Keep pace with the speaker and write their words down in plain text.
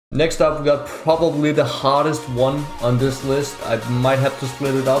Next up, we got probably the hardest one on this list. I might have to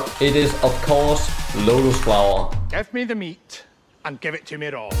split it up. It is, of course, Lotus Flower. Give me the meat and give it to me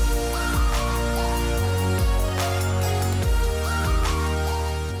raw.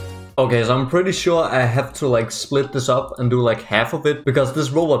 Okay, so I'm pretty sure I have to like split this up and do like half of it, because this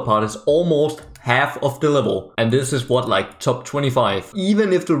robot part is almost half of the level, and this is what, like top 25.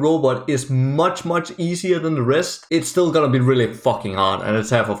 Even if the robot is much easier than the rest, it's still gonna be really fucking hard, and it's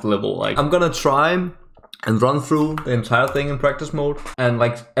half of the level. Like, I'm gonna try and run through the entire thing in practice mode and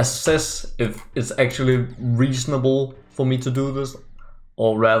like assess if it's actually reasonable for me to do this,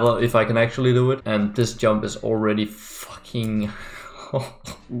 or rather if I can actually do it. And this jump is already fucking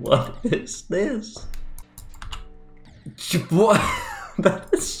what is this? What? That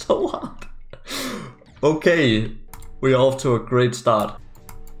is so hard. Okay, we're off to a great start.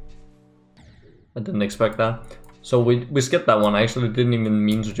 I didn't expect that. So we skipped that one. I actually didn't even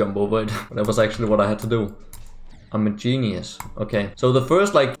mean to jump over it. That was actually what I had to do. I'm a genius. Okay, so the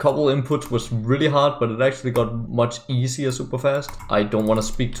first like couple inputs was really hard, but it actually got much easier super fast. I don't want to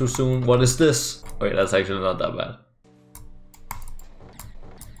speak too soon. What is this? Okay, that's actually not that bad.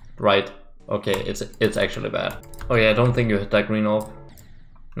 Right. Okay, it's actually bad. Okay, I don't think you hit that green off.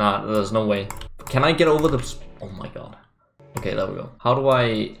 Nah, there's no way. Can I get over the... Oh my god. Okay, there we go. How do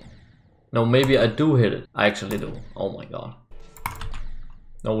I... No, maybe I do hit it. I actually do. Oh my god.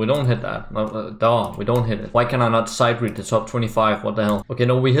 No, we don't hit that. No, we don't hit it. Why can I not sight read the top 25? What the hell? Okay,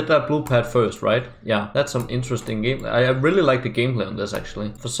 no, we hit that blue pad first, right? Yeah, that's some interesting game. I really like the gameplay on this,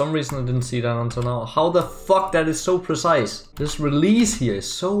 actually. For some reason, I didn't see that until now. How the fuck that is so precise? This release here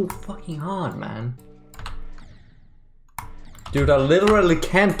is so fucking hard, man. Dude, I literally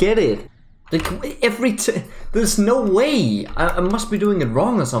can't get it. Like, there's no way. I must be doing it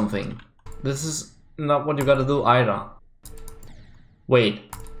wrong or something. This is not what you gotta do either.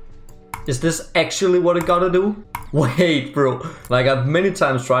 Wait. Is this actually what it gotta do? Wait, bro. Like, I've many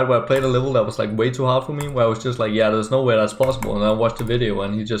times tried where I played a level that was like way too hard for me, where I was just like, yeah, there's no way that's possible. And I watched the video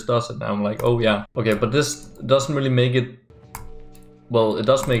and he just does it. And I'm like, oh yeah. Okay, but this doesn't really make it... Well, it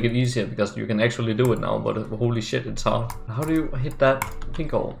does make it easier because you can actually do it now, but holy shit, it's hard. How do you hit that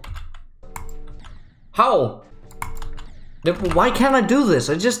pinko? How? Why can't I do this?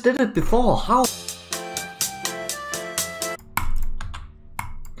 I just did it before. How?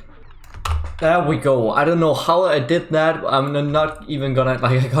 There we go. I don't know how I did that. I'm not even gonna...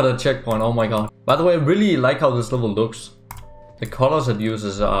 Like, I got a checkpoint. Oh my god. By the way, I really like how this level looks. The colors it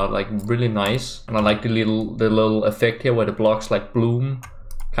uses are like really nice. And I like the little effect here where the blocks like bloom.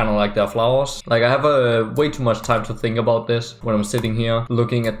 Kind of like their flowers. Like, I have way too much time to think about this when I'm sitting here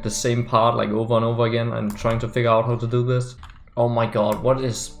looking at the same part like over and over again and trying to figure out how to do this. Oh my god, what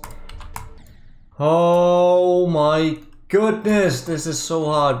is... Oh my goodness, this is so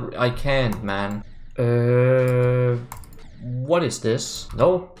hard. I can't, man. What is this?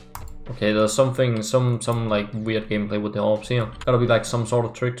 No? Okay, there's something, some like weird gameplay with the orbs here. Gotta be like some sort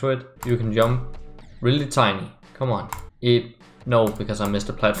of trick to it. You can jump really tiny. Come on. No, because I missed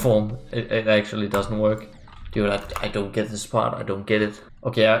the platform. It actually doesn't work. Dude, I don't get this part. I don't get it.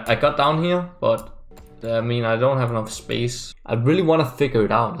 Okay, I got down here, but I mean, I don't have enough space. I really want to figure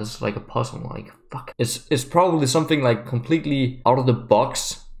it out. This is like a puzzle. Like, fuck. It's probably something like completely out of the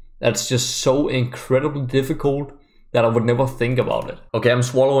box. That's just so incredibly difficult that I would never think about it. Okay, I'm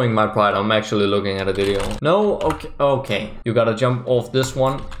swallowing my pride. I'm actually looking at a video. No, okay. You gotta jump off this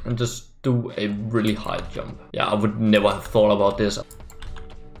one and just do a really high jump. Yeah, I would never have thought about this.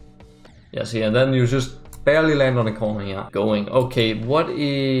 Yeah, see, and then you just barely land on the corner here. Going, okay, what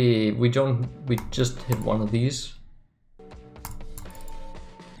is... We just hit one of these.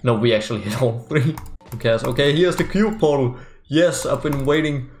 No, we actually hit all three. Who cares? Okay, here's the cube portal. Yes, I've been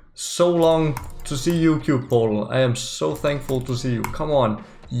waiting so long to see you, cube portal. I am so thankful to see you. Come on.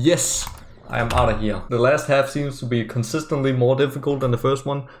 Yes. I am out of here. The last half seems to be consistently more difficult than the first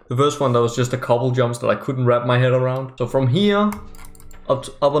one. The first one, there was just a couple jumps that I couldn't wrap my head around. So from here up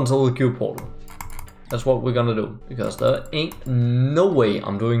until the cube portal. That's what we're gonna do. Because there ain't no way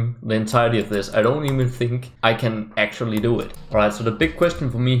I'm doing the entirety of this. I don't even think I can actually do it. Alright, so the big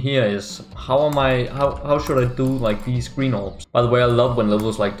question for me here is how should I do like these green orbs? By the way, I love when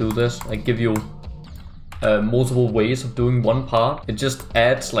levels like do this. Like give you multiple ways of doing one part. It just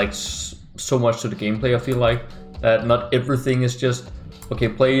adds like so much to the gameplay. I feel like that not everything is just okay,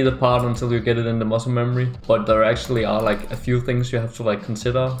 play the part until you get it in the muscle memory, but there actually are like a few things you have to like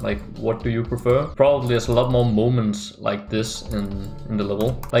consider, like what do you prefer. Probably there's a lot more moments like this in the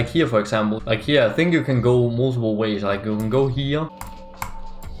level, like here for example. Like here I think you can go multiple ways. Like you can go here,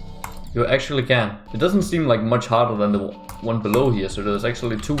 you actually can. It doesn't seem like much harder than one below here, so there's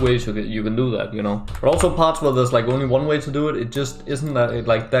actually 2 ways you can do that, you know. But also parts where there's like only 1 way to do it, it just isn't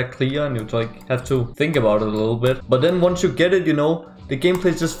that clear, and you like have to think about it a little bit. But then once you get it, you know, the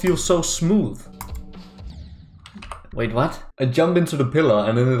gameplay just feels so smooth. Wait, what? I jump into the pillar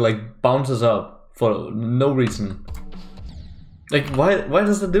and then it like bounces up for no reason. Like, why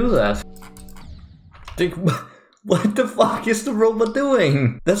does it do that? Like, what the fuck is the robot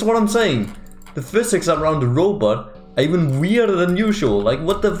doing? That's what I'm saying. The physics around the robot are even weirder than usual. Like,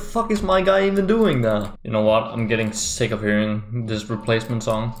 what the fuck is my guy even doing there? You know what? I'm getting sick of hearing this replacement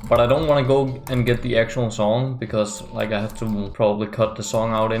song. But I don't want to go and get the actual song because, like, I have to probably cut the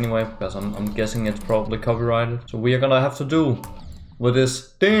song out anyway because I'm guessing it's probably copyrighted. So we are gonna have to do with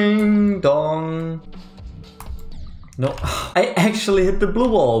this ding dong. No, I actually hit the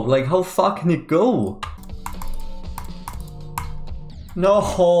blue orb. Like, how far can it go?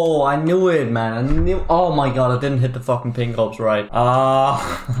 No, I knew it, man. I knew. Oh my god, I didn't hit the fucking pink orbs right.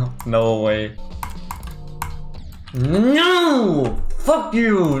 No way. No! Fuck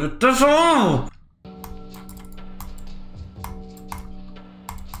you! That's all!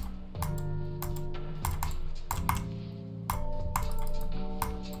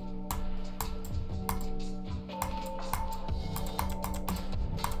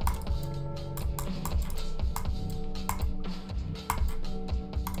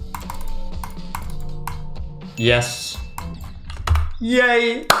 Yes.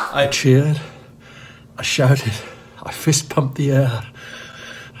 Yay! I cheered, I shouted, I fist pumped the air.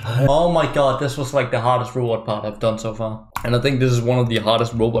 Oh my god, this was like the hardest robot part I've done so far. And I think this is one of the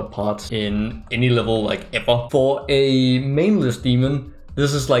hardest robot parts in any level like ever. For a mainless demon,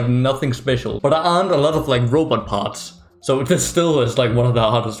 this is like nothing special. But there aren't a lot of like robot parts. So this still is like one of the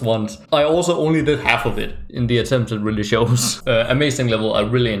hardest ones. I also only did half of it in the attempt, it really shows. Amazing level, I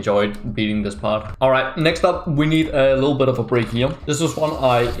really enjoyed beating this part. Alright, next up we need a little bit of a break here. This was one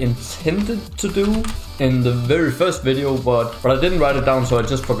I intended to do in the very first video, but I didn't write it down, so I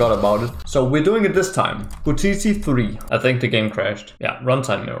just forgot about it. So we're doing it this time. Butiti 3. I think the game crashed. Yeah,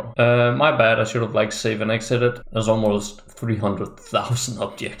 runtime error. My bad, I should have like save and exited. There's almost 300,000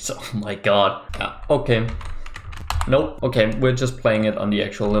 objects, oh my god. Yeah, okay. Nope, okay, we're just playing it on the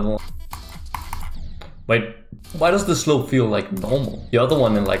actual level. Wait, why does the slope feel like normal? The other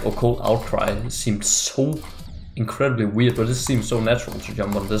one in like Occult Outcry seemed so incredibly weird, but this seems so natural to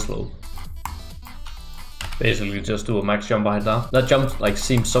jump on this slope. Basically just do a max jump right there. That jump like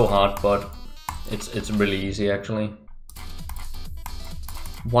seems so hard, but it's really easy actually.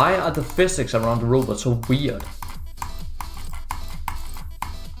 Why are the physics around the robot so weird?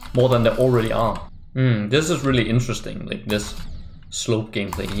 More than they already are. This is really interesting, like this slope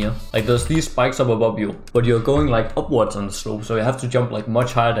gameplay here. Like there's these spikes up above you, but you're going like upwards on the slope, so you have to jump like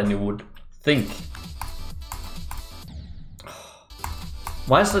much higher than you would think.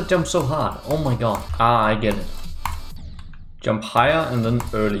 Why is that jump so hard? Oh my god. I get it. Jump higher and then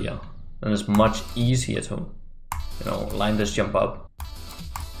earlier. Then it's much easier to, you know, line this jump up.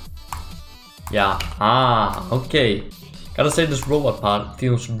 Yeah, okay. Gotta say this robot part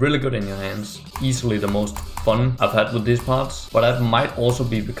feels really good in your hands. Easily the most fun I've had with these parts. But that might also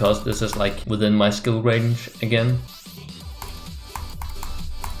be because this is like within my skill range again.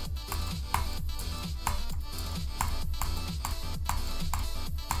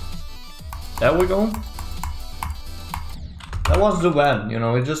 There we go. That wasn't too bad, you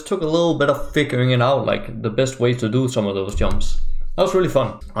know, it just took a little bit of figuring it out, like the best way to do some of those jumps. That was really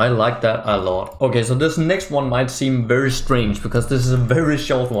fun. I like that a lot. Okay, so this next one might seem very strange because this is a very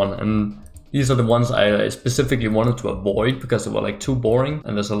short one, and these are the ones I specifically wanted to avoid because they were like too boring,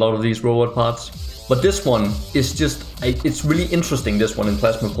 and there's a lot of these robot parts. But this one is just, it's really interesting, this one in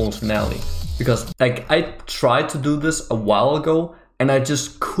Plasma Pulse Finale, because like I tried to do this a while ago and I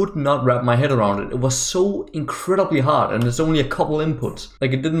just could not wrap my head around it. It was so incredibly hard, and it's only a couple inputs.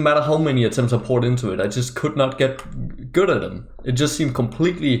 Like it didn't matter how many attempts I poured into it, I just could not get good at them. It just seemed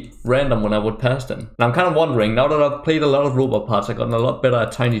completely random when I would pass them. And I'm kind of wondering, now that I've played a lot of robot parts, I've gotten a lot better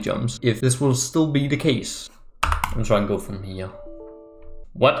at tiny jumps, if this will still be the case. I'm trying to go from here.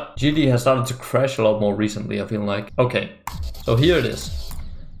 What? GD has started to crash a lot more recently, I feel like. Okay, so here it is.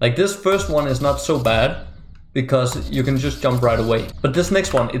 Like this first one is not so bad, because you can just jump right away. But this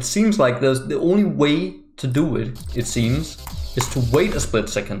next one, it seems like there's the only way to do it, it seems, is to wait a split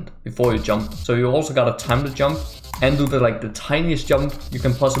second before you jump. So you also gotta time the jump and do the tiniest jump you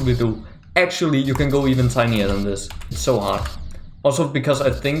can possibly do. Actually, you can go even tinier than this. It's so hard. Also because I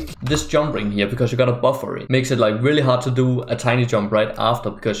think this jump ring here, because you gotta buffer it, makes it like really hard to do a tiny jump right after,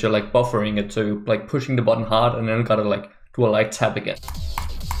 because you're like buffering it, so you're like pushing the button hard and then gotta like do a light tap again.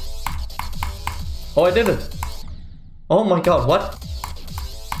 Oh, I did it. Oh my god, what?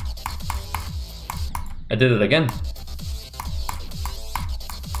 I did it again.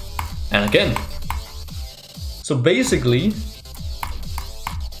 And again. So basically,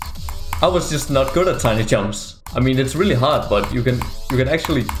 I was just not good at tiny jumps. I mean, it's really hard, but you can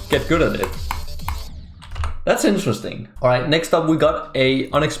actually get good at it. That's interesting. Alright, next up we got a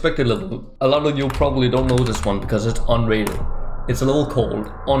unexpected level. A lot of you probably don't know this one because it's unrated. It's a level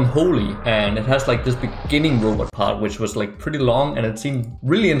called Unholy, and it has like this beginning robot part which was like pretty long and it seemed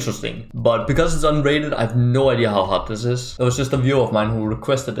really interesting. But because it's unrated, I have no idea how hard this is. There was just a viewer of mine who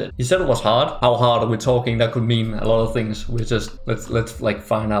requested it. He said it was hard. How hard are we talking? That could mean a lot of things. We just let's like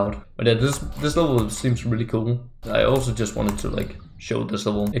find out. But yeah, this level seems really cool. I also just wanted to like show this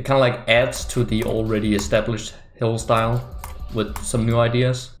level. It kind of like adds to the already established hill style with some new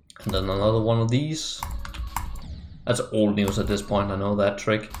ideas. And then another one of these. That's old news at this point, I know that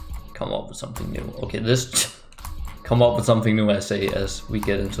trick. Come up with something new. Okay, this... come up with something new, I say, as we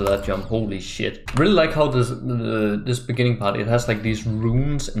get into that jump. Holy shit. Really like how this beginning part, it has like these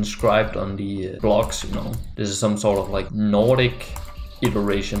runes inscribed on the blocks, you know. This is some sort of like Nordic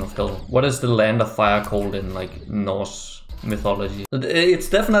iteration of hell. What is the land of fire called in like Norse mythology? It's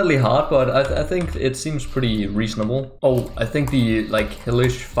definitely hard, but I think it seems pretty reasonable. Oh, I think the like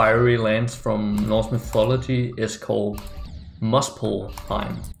hellish fiery lands from Norse mythology is called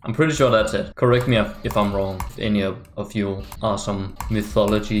Muspelheim. I'm pretty sure that's it. Correct me if I'm wrong, if any of you are some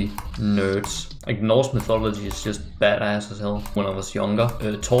mythology nerds. Like Norse mythology is just badass as hell. When I was younger,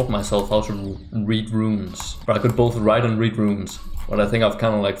 taught myself how to read runes. But I could both write and read runes. But I think I've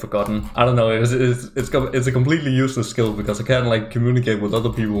kind of like forgotten. I don't know, it's a completely useless skill because I can't like communicate with other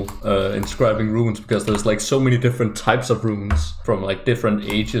people inscribing runes because there's like so many different types of runes from like different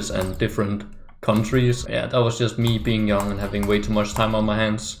ages and different countries. Yeah, that was just me being young and having way too much time on my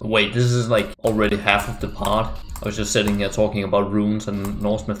hands. Wait, this is like already half of the part. I was just sitting here talking about runes and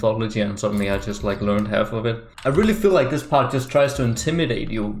Norse mythology and suddenly I just like learned half of it. I really feel like this part just tries to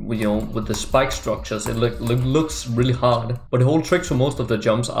intimidate you, you know, with the spike structures. It looks really hard. But the whole trick for most of the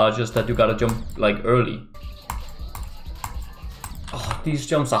jumps are just that you gotta jump like early. Oh, these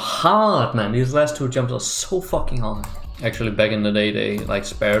jumps are hard, man. These last two jumps are so fucking hard. Actually, back in the day, they like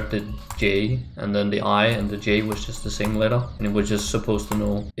spared the J and then the I, and the J was just the same letter. And it was just supposed to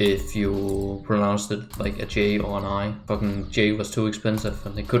know if you pronounced it like a J or an I. Fucking J was too expensive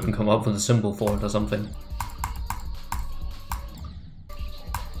and they couldn't come up with a symbol for it or something.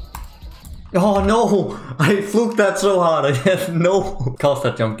 Oh no! I fluked that so hard. I had no. Of course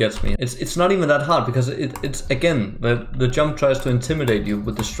that jump gets me. It's not even that hard because it's again, the jump tries to intimidate you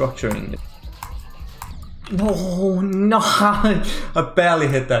with the structuring. No, I barely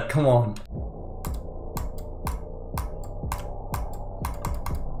hit that, come on.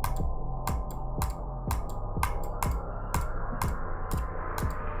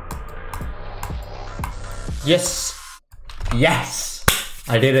 Yes! Yes!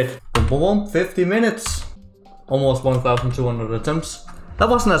 I did it. Boom, boom, boom, 50 minutes. Almost 1,200 attempts. That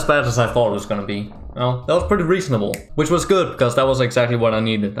wasn't as bad as I thought it was gonna be. No, that was pretty reasonable, which was good because that was exactly what I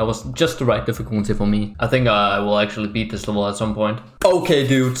needed. That was just the right difficulty for me. I think I will actually beat this level at some point. Okay,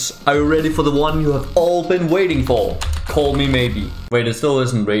 dudes, are you ready for the one you have all been waiting for? Call me maybe. Wait, it still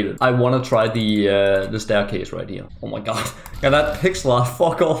isn't rated. I want to try the staircase right here. Oh my god, and that pixel art,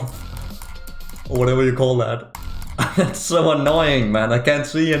 fuck off, or whatever you call that. That's so annoying, man. I can't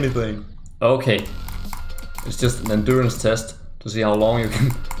see anything. Okay, it's just an endurance test to see how long you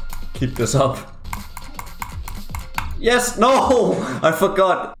can keep this up. Yes, no, I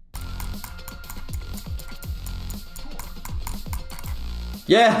forgot.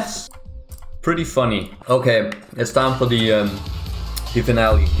 Yes, pretty funny. Okay, it's time for the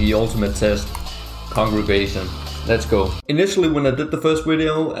finale, the ultimate test, Congregation. Let's go. Initially, when I did the first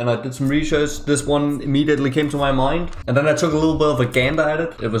video and I did some research, this one immediately came to my mind. And then I took a little bit of a gander at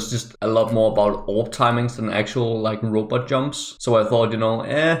it. It was just a lot more about orb timings than actual like robot jumps. So I thought, you know,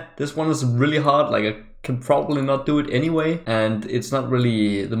 this one is really hard. Like I can probably not do it anyway. And it's not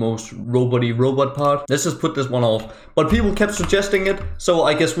really the most robot-y robot part. Let's just put this one off. But people kept suggesting it, so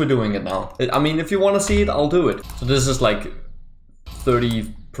I guess we're doing it now. I mean, if you want to see it, I'll do it. So this is like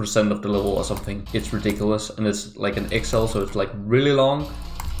 30% of the level or something. It's ridiculous, and it's like an XL, so it's like really long.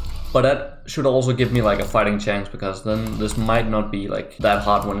 But that should also give me like a fighting chance, because then this might not be like that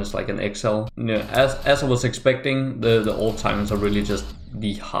hard when it's like an XL. You know, as I was expecting, the orb timings are really just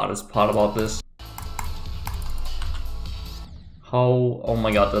the hardest part about this. How, oh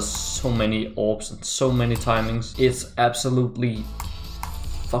my god, there's so many orbs and so many timings. It's absolutely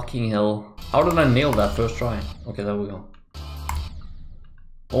fucking hell. How did I nail that first try? Okay, there we go.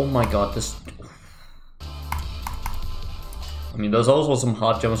 Oh my god, this... mean, there's also some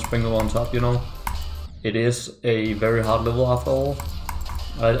hard jumps sprinkled on top, you know. It is a very hard level after all.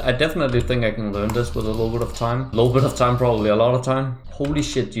 I definitely think I can learn this with a little bit of time. A little bit of time, probably a lot of time. Holy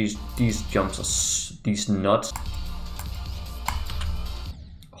shit, these jumps are these nuts.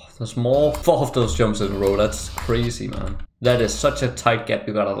 Oh, there's more 4 of those jumps in a row. That's crazy, man. That is such a tight gap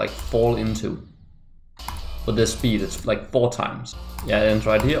you gotta like fall into. With this speed, it's like 4 times. Yeah, it ends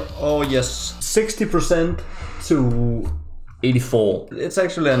right here. Oh yes, 60% to 84. It's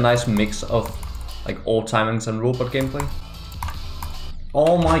actually a nice mix of like all timings and robot gameplay.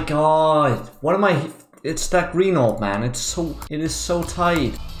 Oh my god, what am I? It's that green orb, man. It is so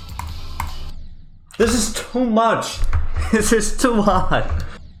tight. This is too much. This is too hard.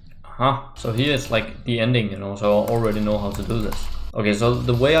 So here's like the ending, you know, so I already know how to do this. Okay, so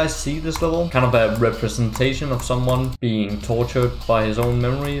the way I see this level, kind of a representation of someone being tortured by his own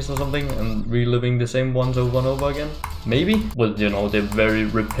memories or something and reliving the same ones over and over again. Maybe with, you know, the very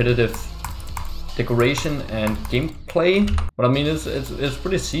repetitive decoration and gameplay, but I mean it's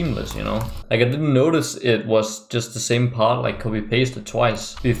pretty seamless, you know. Like I didn't notice it was just the same part, like copy pasted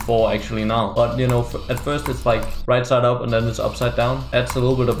twice before actually now. But you know, at first it's like right side up and then it's upside down. Adds a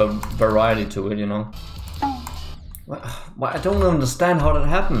little bit of a variety to it, you know. I don't understand how that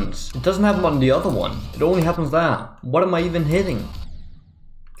happens. It doesn't happen on the other one. It only happens there. What am I even hitting?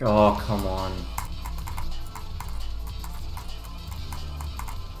 Oh, come on.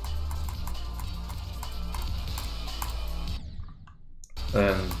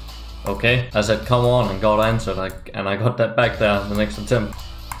 Okay. I said come on and got answered, and I got that back there the next attempt.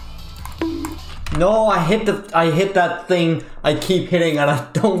 No, I hit that thing I keep hitting and I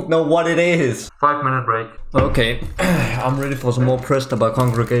don't know what it is. 5-minute break. Okay, I'm ready for some more pressed about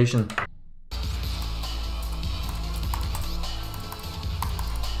Congregation.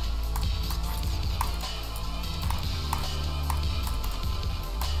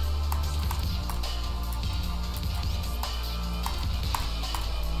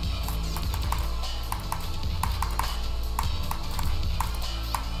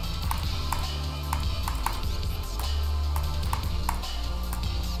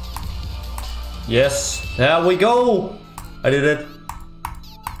 Yes, there we go! I did it.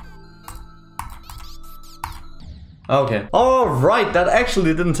 Okay. Alright, that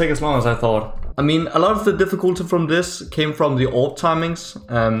actually didn't take as long as I thought. I mean, a lot of the difficulty from this came from the orb timings,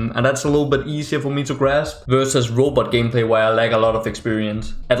 and that's a little bit easier for me to grasp versus robot gameplay where I lack a lot of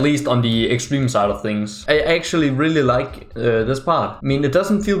experience, at least on the extreme side of things. I actually really like this part. I mean, it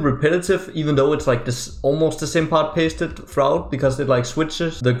doesn't feel repetitive, even though it's like this almost the same part pasted throughout, because it like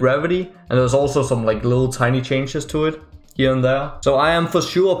switches the gravity, and there's also some like little tiny changes to it here and there. So I am for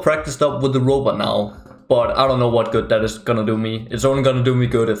sure practiced up with the robot now. But I don't know what good that is gonna do me. It's only gonna do me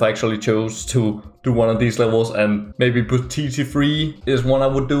good if I actually chose to do one of these levels, and maybe TT3 is one I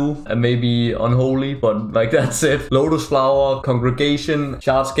would do, and maybe Unholy, but like that's it. Lotus Flower, Congregation,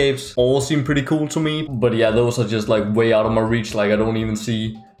 Chartscapes all seem pretty cool to me. But yeah, those are just like way out of my reach. Like I don't even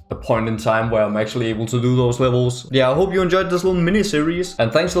see a point in time where I'm actually able to do those levels. Yeah, I hope you enjoyed this little mini series, and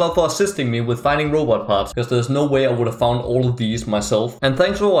thanks a lot for assisting me with finding robot parts, because there's no way I would have found all of these myself. And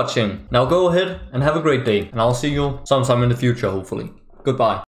thanks for watching. Now go ahead and have a great day, and I'll see you sometime in the future, hopefully. Goodbye.